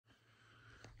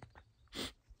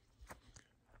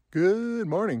Good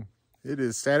morning. It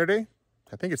is Saturday.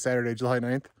 I think it's Saturday, July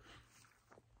 9th.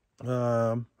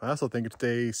 I also think it's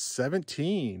day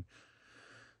 17.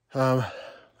 I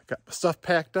got my stuff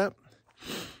packed up.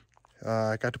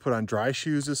 I got to put on dry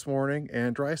shoes this morning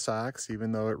and dry socks,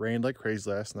 even though it rained like crazy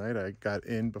last night. I got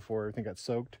in before everything got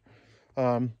soaked.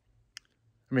 I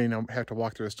have to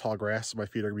walk through this tall grass, so my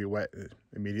feet are gonna be wet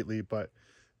immediately, but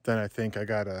then I think I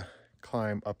gotta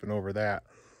climb up and over that.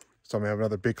 So I'm gonna have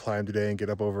another big climb today and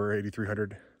get up over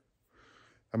 8,300.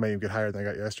 I might even get higher than I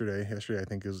got yesterday. Yesterday I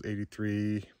think it was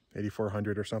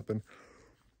 8,400 or something.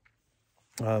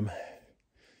 I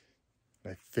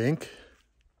think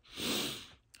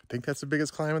that's the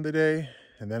biggest climb of the day.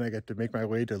 And then I get to make my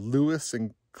way to Lewis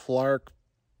and Clark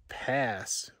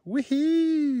Pass.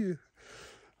 Woohoo!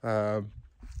 And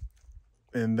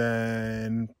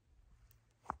then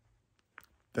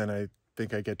I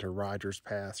think I get to Rogers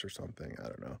Pass or something. I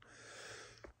don't know.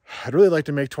 I'd really like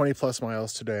to make 20 plus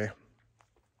miles today,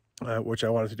 which I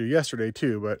wanted to do yesterday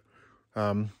too. But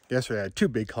yesterday I had two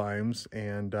big climbs,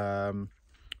 and the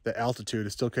altitude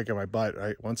is still kicking my butt.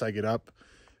 Once I get up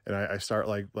and I start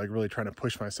like really trying to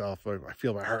push myself, I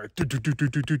feel my heart do,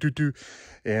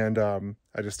 and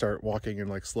I just start walking in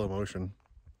like slow motion.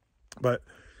 But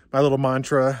my little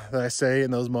mantra that I say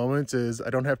in those moments is I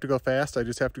don't have to go fast, I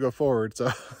just have to go forward.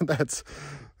 So that's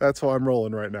how I'm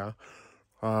rolling right now.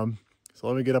 So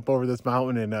let me get up over this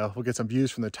mountain and we'll get some views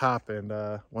from the top. And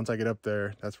once I get up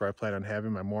there, that's where I plan on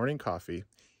having my morning coffee.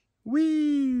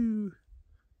 Woo!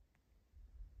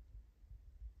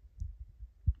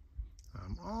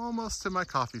 I'm almost to my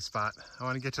coffee spot. I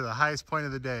want to get to the highest point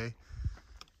of the day,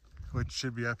 which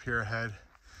should be up here ahead.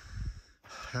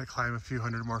 I gotta climb a few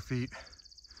hundred more feet.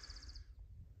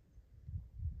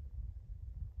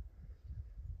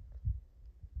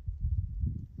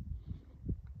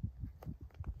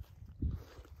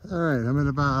 All right, I'm at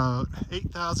about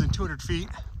 8,200 feet.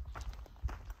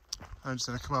 I'm just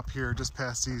gonna come up here just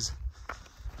past these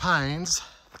pines.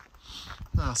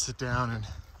 I'll sit down and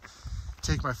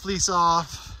take my fleece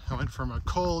off. I went from a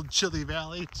cold, chilly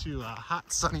valley to a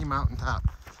hot, sunny mountaintop.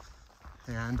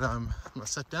 And I'm gonna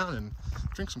sit down and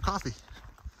drink some coffee.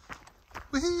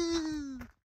 Woohoo!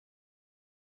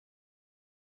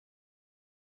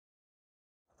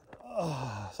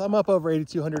 Oh, so I'm up over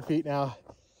 8,200 feet now.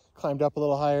 Climbed up a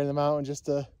little higher in the mountain just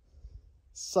to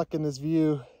suck in this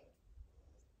view.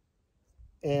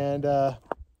 And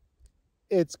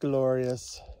it's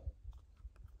glorious.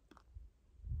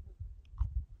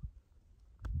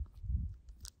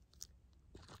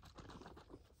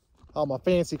 All my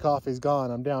fancy coffee's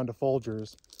gone. I'm down to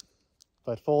Folgers.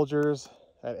 But Folgers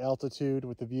at altitude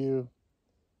with the view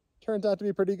turns out to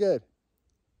be pretty good.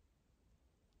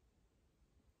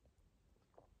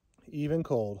 Even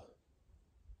cold.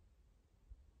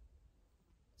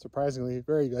 Surprisingly,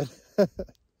 very good.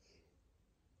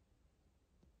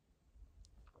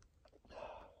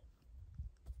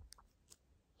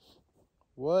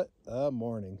 What a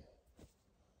morning.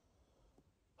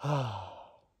 Oh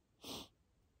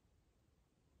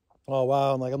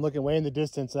wow, and I'm looking way in the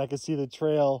distance and I can see the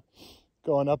trail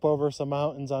going up over some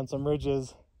mountains on some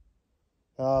ridges.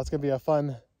 It's gonna be a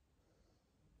fun,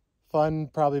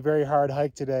 probably very hard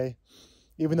hike today.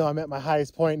 Even though I'm at my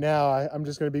highest point now, I'm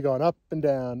just gonna be going up and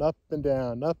down, up and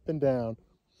down, up and down.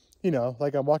 You know,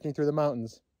 like I'm walking through the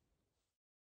mountains.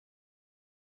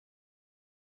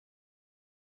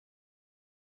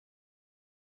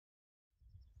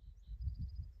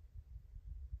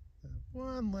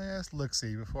 One last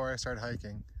look-see before I start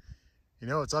hiking. You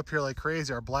know, it's up here like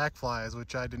crazy are black flies,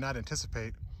 which I did not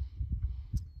anticipate.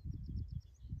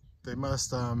 They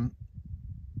must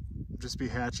just be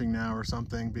hatching now or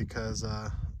something, because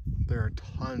there are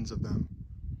tons of them.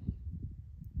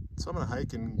 So I'm gonna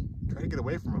hike and try to get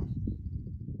away from them.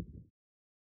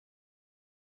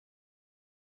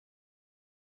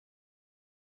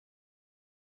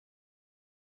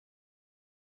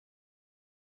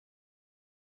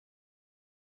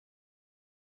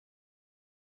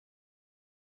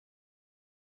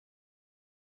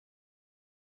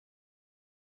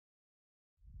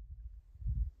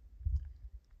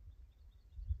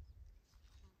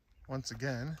 Once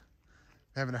again, I'm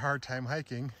having a hard time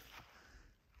hiking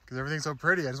because everything's so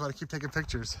pretty. I just want to keep taking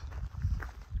pictures.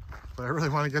 But I really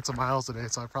want to get some miles today,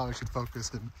 so I probably should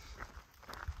focus and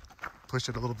push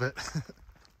it a little bit.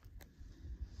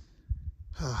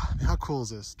 How cool is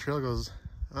this? Trail goes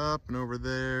up and over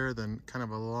there, then kind of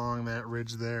along that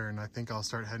ridge there, and I think I'll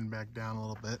start heading back down a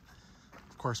little bit.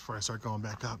 Of course, before I start going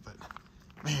back up, but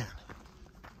man,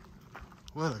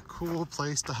 what a cool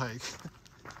place to hike.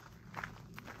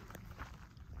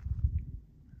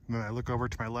 And then I look over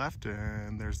to my left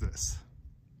and there's this.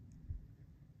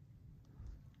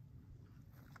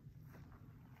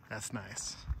 That's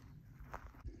nice.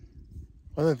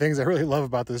 One of the things I really love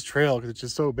about this trail, because it's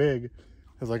just so big,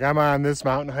 is like I'm on this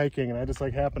mountain hiking and I just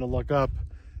like happen to look up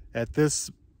at this,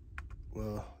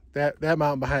 well, that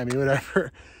mountain behind me,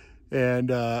 whatever.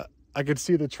 And I could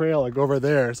see the trail like over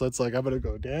there. So it's like, I'm gonna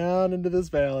go down into this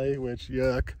valley, which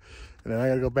yuck. And then I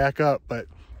gotta go back up. But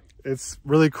it's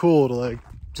really cool to like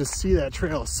just see that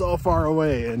trail so far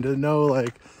away and to know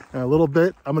like in a little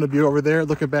bit, I'm gonna be over there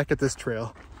looking back at this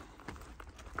trail.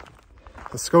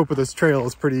 The scope of this trail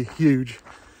is pretty huge.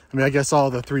 I mean, I guess all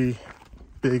the 3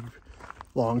 big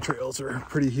long trails are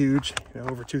pretty huge, you know,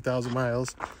 over 2,000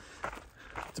 miles.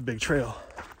 It's a big trail.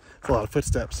 It's a lot of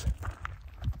footsteps.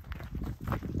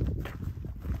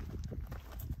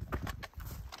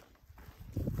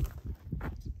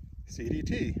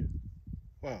 CDT.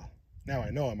 Wow, now I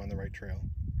know I'm on the right trail.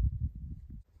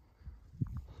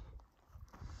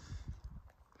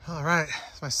 All right,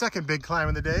 it's my second big climb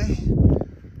of the day.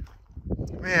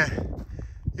 Man,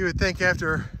 you would think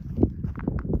after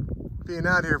being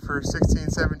out here for 16,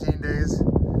 17 days,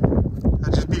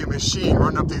 I'd just be a machine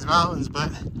running up these mountains,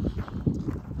 but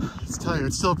let's tell you,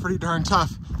 it's still pretty darn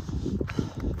tough.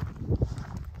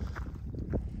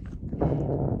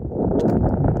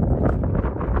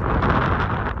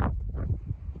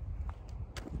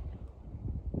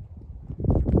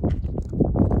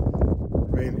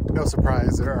 I mean, no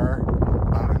surprise, there are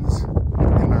mountains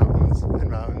and mountains and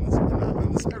mountains and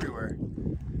mountains everywhere.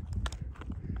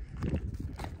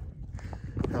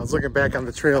 I was looking back on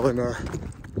the trail and I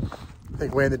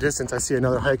think way in the distance I see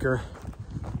another hiker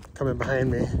coming behind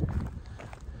me.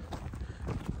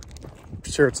 I'm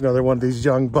sure it's another one of these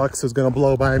young bucks who's gonna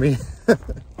blow by me.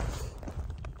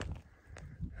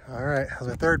 All right, that was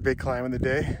my third big climb of the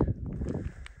day.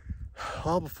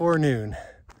 All before noon.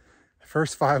 The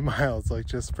first 5 miles, like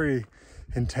just pretty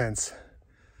intense.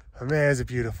 But man, is it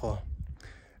beautiful.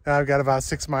 Now I've got about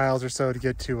 6 miles or so to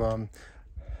get to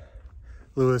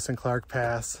Lewis and Clark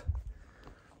Pass.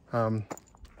 I don't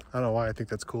know why I think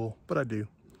that's cool, but I do.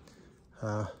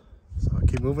 So I'll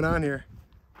keep moving on here.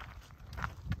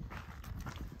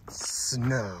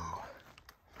 Snow.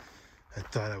 I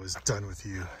thought I was done with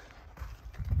you.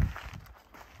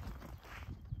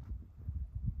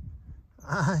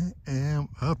 I am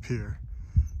up here.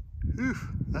 Whew,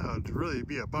 that would really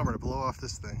be a bummer to blow off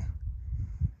this thing.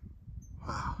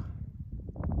 Wow.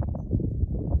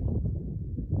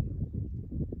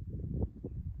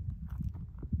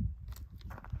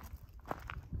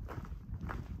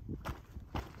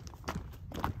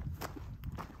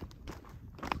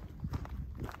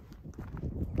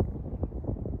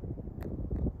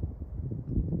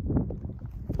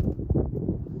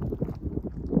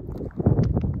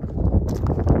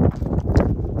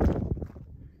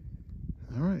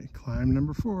 Climb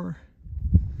number 4.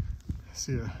 I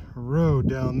see a road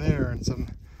down there and some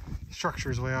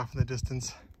structures way off in the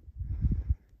distance.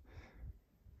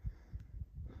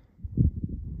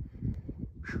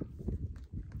 Whew.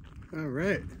 All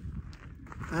right,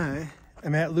 I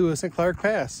am at Lewis and Clark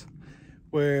Pass,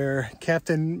 where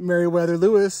Captain Meriwether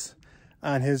Lewis,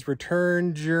 on his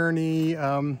return journey,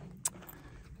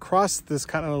 crossed this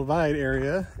Continental Divide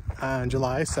area on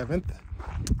July 7th.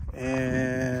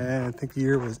 And I think the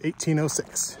year was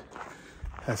 1806.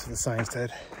 That's what the sign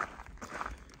said.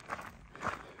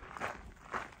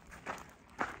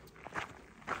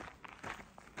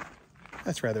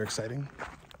 That's rather exciting.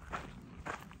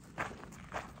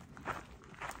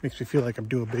 Makes me feel like I'm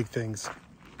doing big things.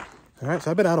 All right, so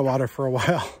I've been out of water for a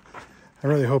while. I'm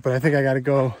really hoping. I think I got to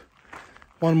go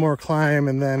one more climb,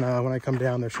 and then when I come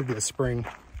down, there should be a spring.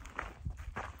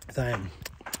 I am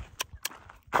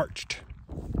parched.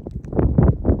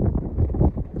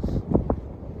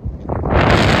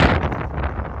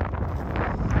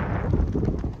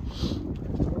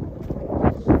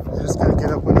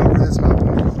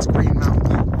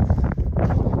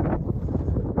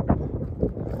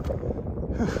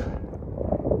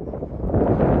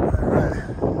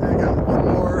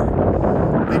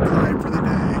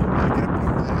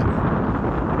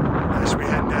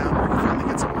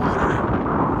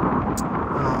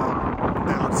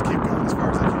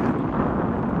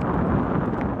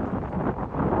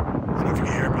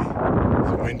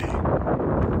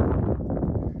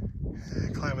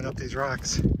 These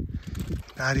rocks,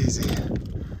 not easy.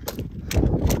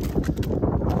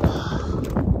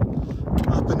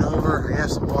 Up and over, I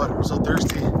have some water. I'm so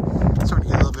thirsty. I'm starting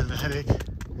to get a little bit of a headache.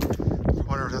 I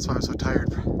wonder if that's why I'm so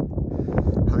tired.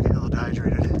 Probably getting a little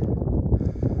dehydrated.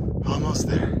 Almost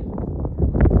there.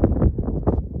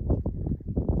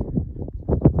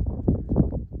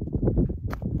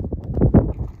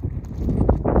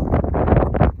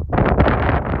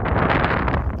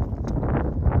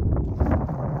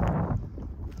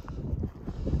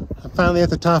 finally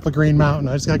at the top of Green Mountain.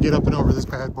 I just gotta get up and over this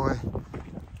bad boy.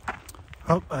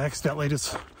 Oh, I accidentally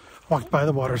just walked by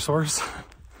the water source.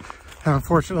 And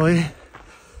unfortunately,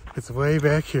 it's way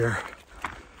back here.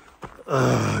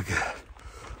 Ugh.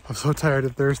 I'm so tired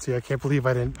and thirsty. I can't believe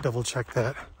I didn't double check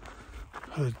that.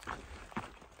 What an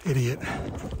idiot.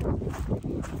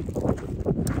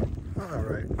 All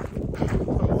right.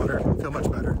 I'm water. I feel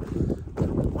much better.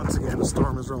 Once again, the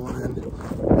storm is rolling in.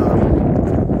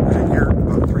 You're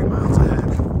about 3 miles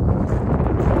ahead.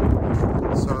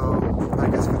 So I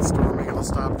guess if it's storming, I'll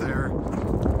stop there.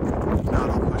 Not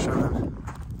I'll push on.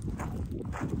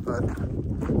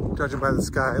 But judging by the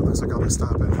sky, it looks like I'll be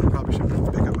stopping. I probably should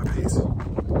pick up my pace.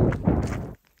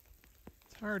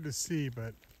 It's hard to see,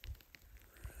 but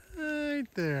right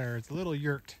there, it's a little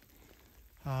yurt.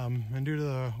 And due to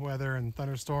the weather and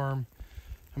thunderstorm,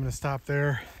 I'm gonna stop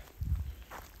there.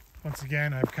 Once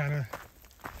again, I think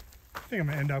I'm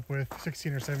gonna end up with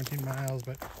 16 or 17 miles,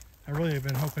 but I really have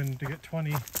been hoping to get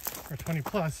 20 or 20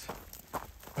 plus,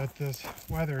 but this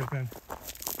weather has been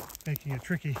making it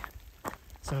tricky.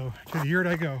 So to the yurt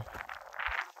I go.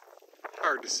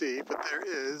 Hard to see, but there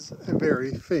is a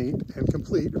very faint and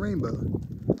complete rainbow.